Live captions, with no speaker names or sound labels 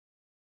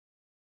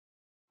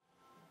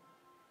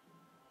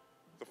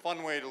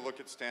fun way to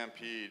look at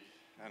Stampede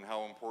and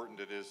how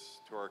important it is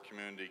to our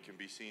community can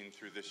be seen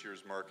through this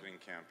year's marketing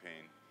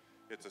campaign.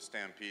 It's a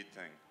Stampede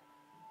thing.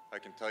 I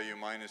can tell you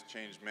mine has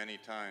changed many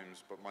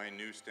times, but my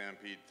new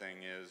Stampede thing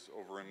is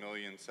over 1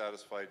 million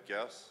satisfied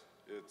guests.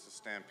 It's a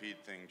Stampede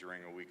thing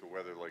during a week of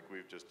weather like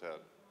we've just had.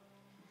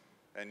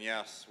 And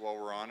yes, while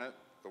we're on it,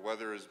 the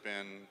weather has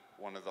been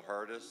one of the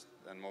hardest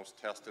and most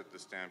tested the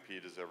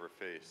Stampede has ever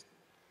faced.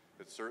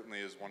 It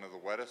certainly is one of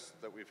the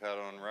wettest that we've had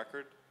on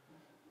record,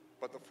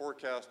 but the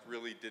forecast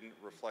really didn't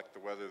reflect the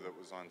weather that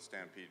was on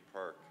Stampede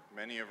Park.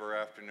 Many of our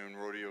afternoon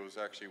rodeos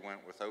actually went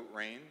without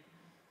rain,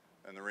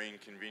 and the rain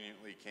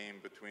conveniently came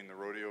between the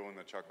rodeo and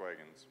the chuck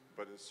wagons,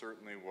 but it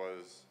certainly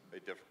was a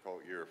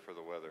difficult year for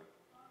the weather.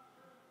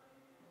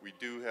 We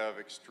do have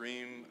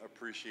extreme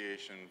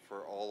appreciation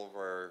for all of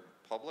our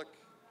public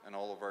and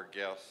all of our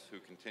guests who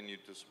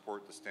continued to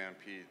support the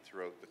Stampede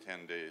throughout the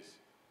 10 days.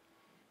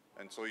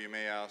 And so you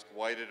may ask,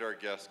 why did our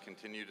guests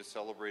continue to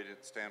celebrate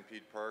at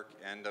Stampede Park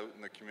and out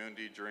in the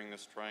community during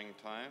this trying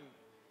time?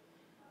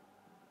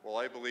 Well,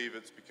 I believe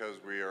it's because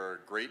we are a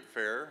great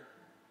fair,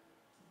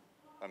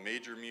 a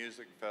major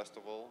music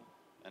festival,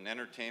 an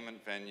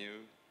entertainment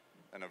venue,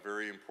 and a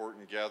very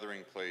important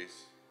gathering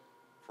place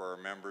for our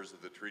members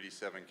of the Treaty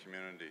 7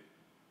 community.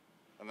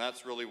 And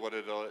that's really what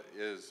it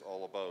is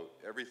all about.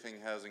 Everything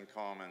has in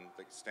common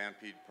that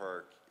Stampede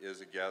Park is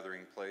a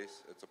gathering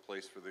place. It's a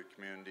place for the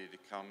community to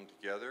come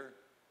together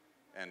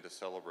and to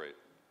celebrate.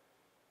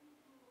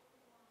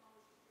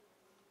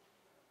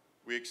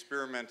 We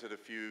experimented a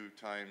few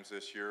times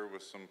this year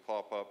with some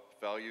pop-up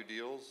value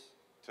deals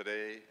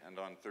today and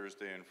on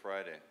Thursday and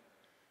Friday.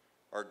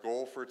 Our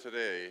goal for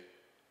today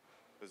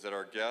is that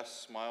our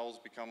guests' smiles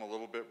become a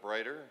little bit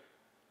brighter,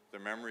 their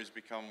memories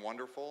become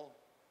wonderful,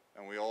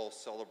 and we all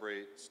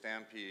celebrate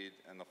Stampede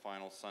and the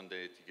final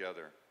Sunday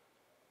together.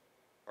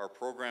 Our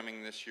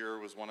programming this year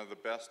was one of the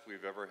best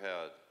we've ever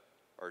had.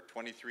 Our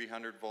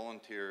 2,300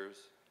 volunteers,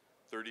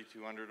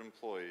 3,200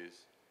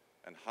 employees,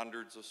 and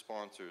hundreds of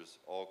sponsors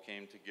all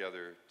came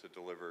together to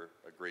deliver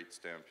a great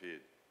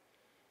Stampede.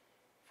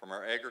 From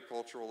our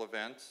agricultural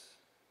events,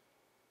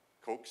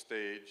 Coke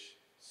Stage,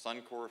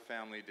 Suncor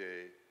Family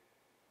Day,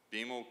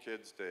 BMO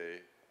Kids Day,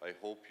 I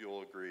hope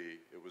you'll agree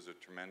it was a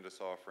tremendous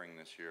offering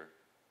this year.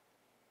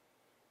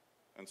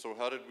 And so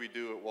how did we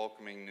do at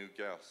welcoming new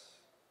guests?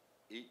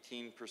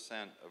 18%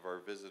 of our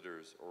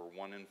visitors, or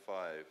 1 in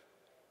 5,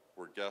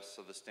 were guests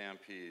of the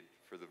Stampede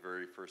for the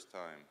very first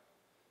time.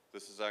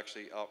 This is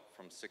actually up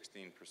from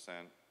 16%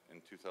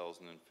 in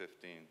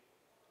 2015.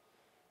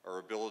 Our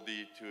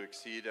ability to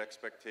exceed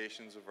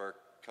expectations of our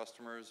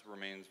customers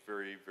remains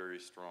very, very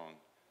strong.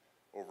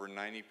 Over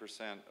 90%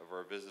 of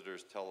our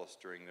visitors tell us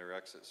during their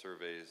exit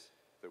surveys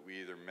that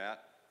we either met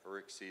or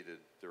exceeded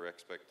their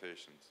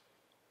expectations.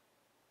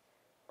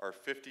 Our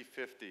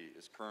 50-50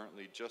 is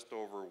currently just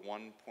over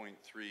 $1.3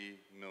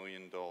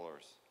 million,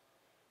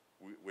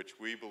 which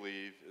we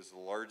believe is the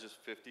largest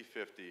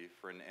 50-50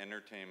 for an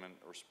entertainment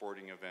or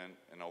sporting event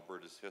in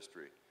Alberta's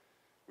history.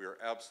 We are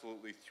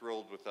absolutely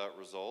thrilled with that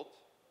result.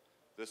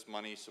 This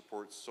money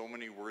supports so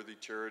many worthy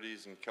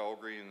charities in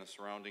Calgary and the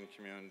surrounding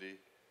community,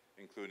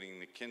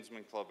 including the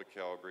Kinsman Club of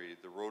Calgary,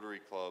 the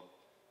Rotary Club,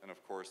 and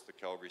of course the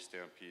Calgary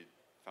Stampede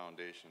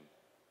Foundation.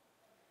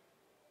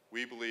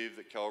 We believe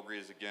that Calgary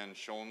has again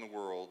shown the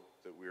world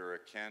that we are a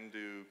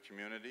can-do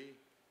community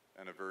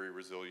and a very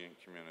resilient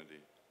community.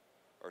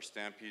 Our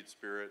Stampede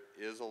spirit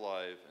is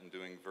alive and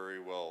doing very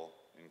well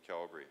in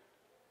Calgary.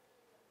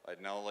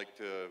 I'd now like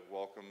to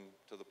welcome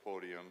to the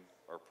podium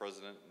our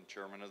President and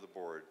Chairman of the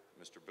Board,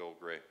 Mr. Bill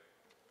Gray.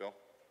 Bill?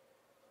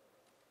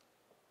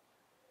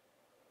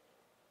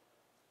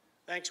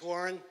 Thanks,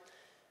 Warren.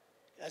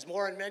 As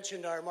Warren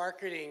mentioned, our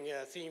marketing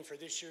theme for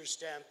this year's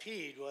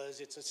Stampede was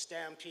 "It's a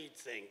Stampede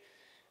Thing."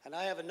 And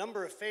I have a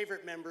number of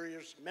favorite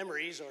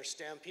memories or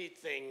Stampede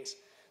things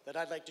that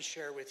I'd like to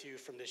share with you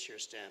from this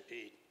year's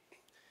Stampede.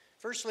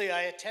 Firstly,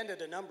 I attended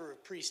a number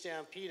of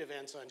pre-Stampede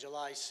events on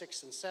July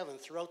 6th and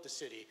 7th throughout the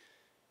city,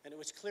 and it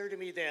was clear to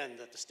me then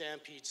that the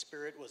Stampede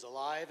spirit was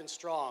alive and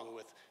strong,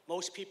 with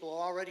most people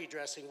already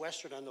dressing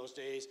Western on those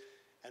days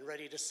and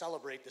ready to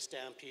celebrate the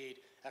Stampede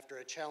after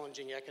a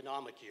challenging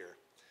economic year.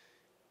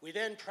 We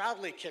then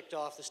proudly kicked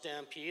off the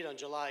Stampede on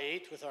July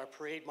 8th with our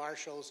parade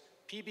marshals,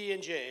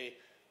 PB&J,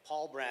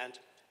 Paul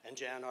Brandt, and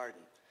Jan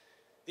Arden.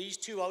 These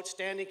two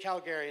outstanding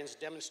Calgarians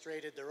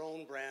demonstrated their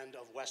own brand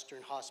of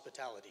Western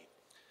hospitality.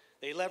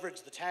 They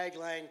leveraged the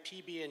tagline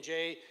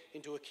PB&J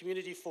into a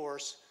community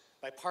force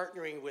by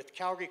partnering with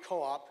Calgary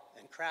Co-op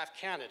and Kraft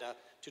Canada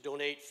to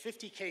donate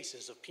 50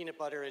 cases of peanut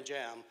butter and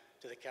jam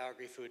to the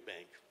Calgary Food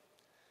Bank.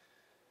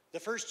 The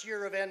first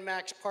year of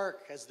NMAX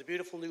Park as the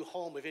beautiful new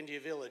home of India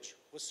Village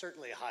was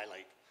certainly a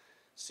highlight.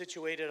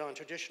 Situated on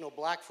traditional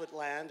Blackfoot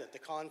land at the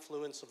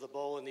confluence of the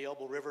Bow and the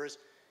Elbow Rivers,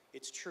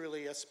 it's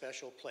truly a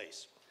special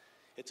place.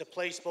 It's a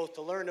place both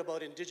to learn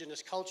about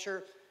Indigenous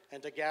culture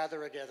and to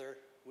gather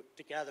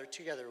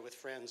together with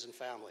friends and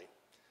family.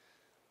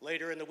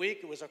 Later in the week,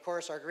 it was of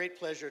course our great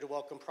pleasure to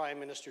welcome Prime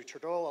Minister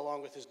Trudeau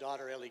along with his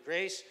daughter Ellie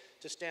Grace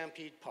to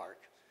Stampede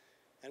Park.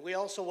 And we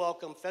also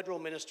welcome Federal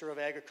Minister of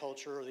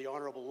Agriculture, the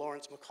Honorable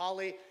Lawrence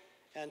MacAulay,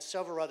 and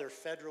several other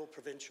federal,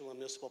 provincial, and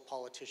municipal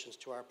politicians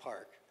to our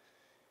park.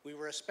 We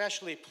were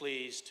especially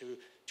pleased to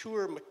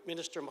tour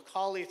Minister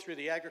MacAulay through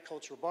the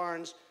agricultural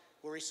barns,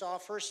 where we saw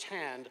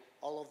firsthand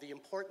all of the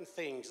important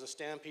things the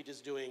Stampede is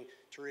doing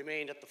to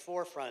remain at the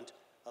forefront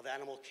of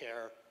animal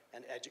care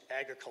and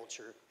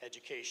agriculture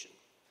education.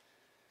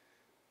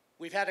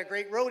 We've had a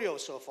great rodeo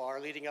so far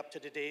leading up to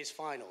today's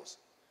finals.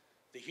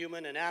 The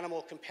human and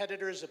animal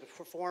competitors have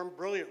performed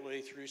brilliantly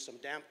through some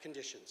damp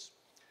conditions.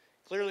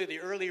 Clearly, the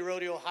early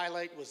rodeo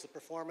highlight was the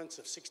performance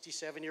of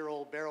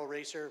 67-year-old barrel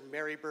racer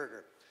Mary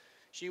Berger.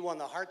 She won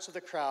the hearts of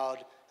the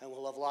crowd and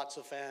will have lots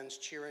of fans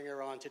cheering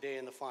her on today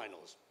in the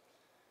finals.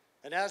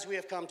 And as we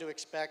have come to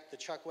expect, the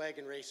chuck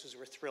wagon races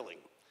were thrilling.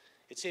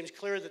 It seems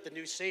clear that the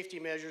new safety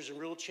measures and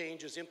rule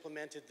changes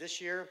implemented this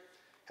year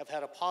have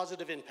had a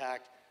positive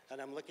impact, and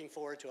I'm looking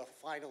forward to a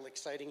final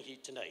exciting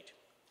heat tonight.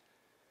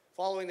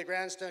 Following the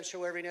grandstand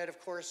show every night, of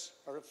course,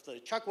 or the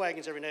chuck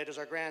wagons every night is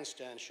our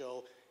grandstand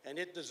show, and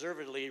it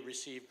deservedly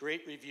received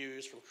great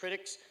reviews from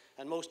critics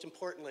and most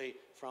importantly,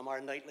 from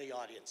our nightly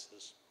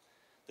audiences.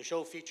 The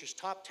show features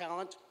top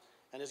talent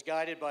and is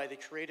guided by the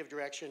creative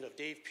direction of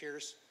Dave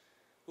Pierce,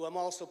 who I'm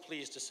also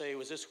pleased to say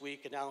was this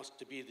week announced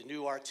to be the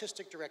new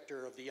artistic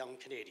director of the Young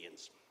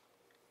Canadians.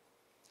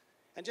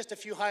 And just a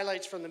few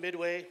highlights from the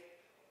Midway.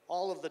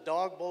 All of the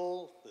Dog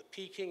Bowl, the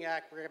Peking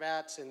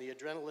Acrobats, and the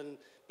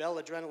Bell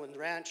Adrenaline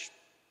Ranch,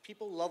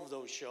 people love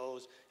those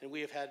shows, and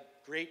we have had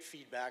great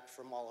feedback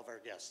from all of our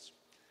guests.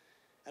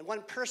 And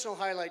one personal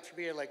highlight for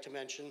me I'd like to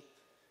mention,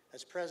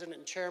 as president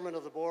and chairman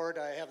of the board,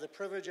 I have the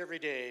privilege every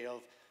day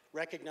of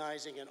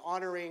recognizing and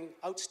honoring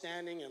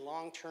outstanding and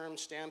long-term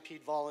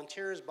Stampede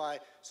volunteers by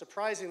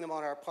surprising them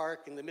on our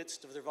park in the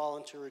midst of their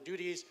volunteer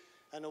duties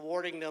and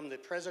awarding them the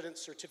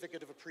President's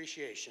Certificate of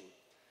Appreciation.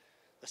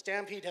 The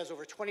Stampede has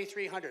over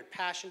 2,300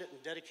 passionate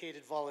and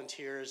dedicated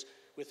volunteers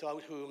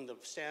without whom the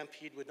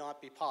Stampede would not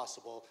be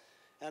possible.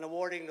 And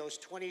awarding those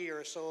 20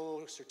 or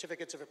so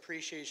certificates of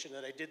appreciation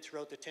that I did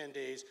throughout the 10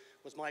 days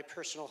was my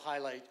personal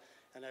highlight,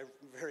 and I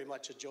very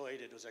much enjoyed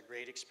it. It was a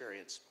great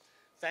experience.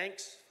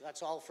 Thanks,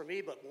 that's all for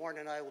me, but Warren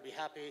and I will be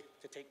happy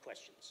to take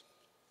questions.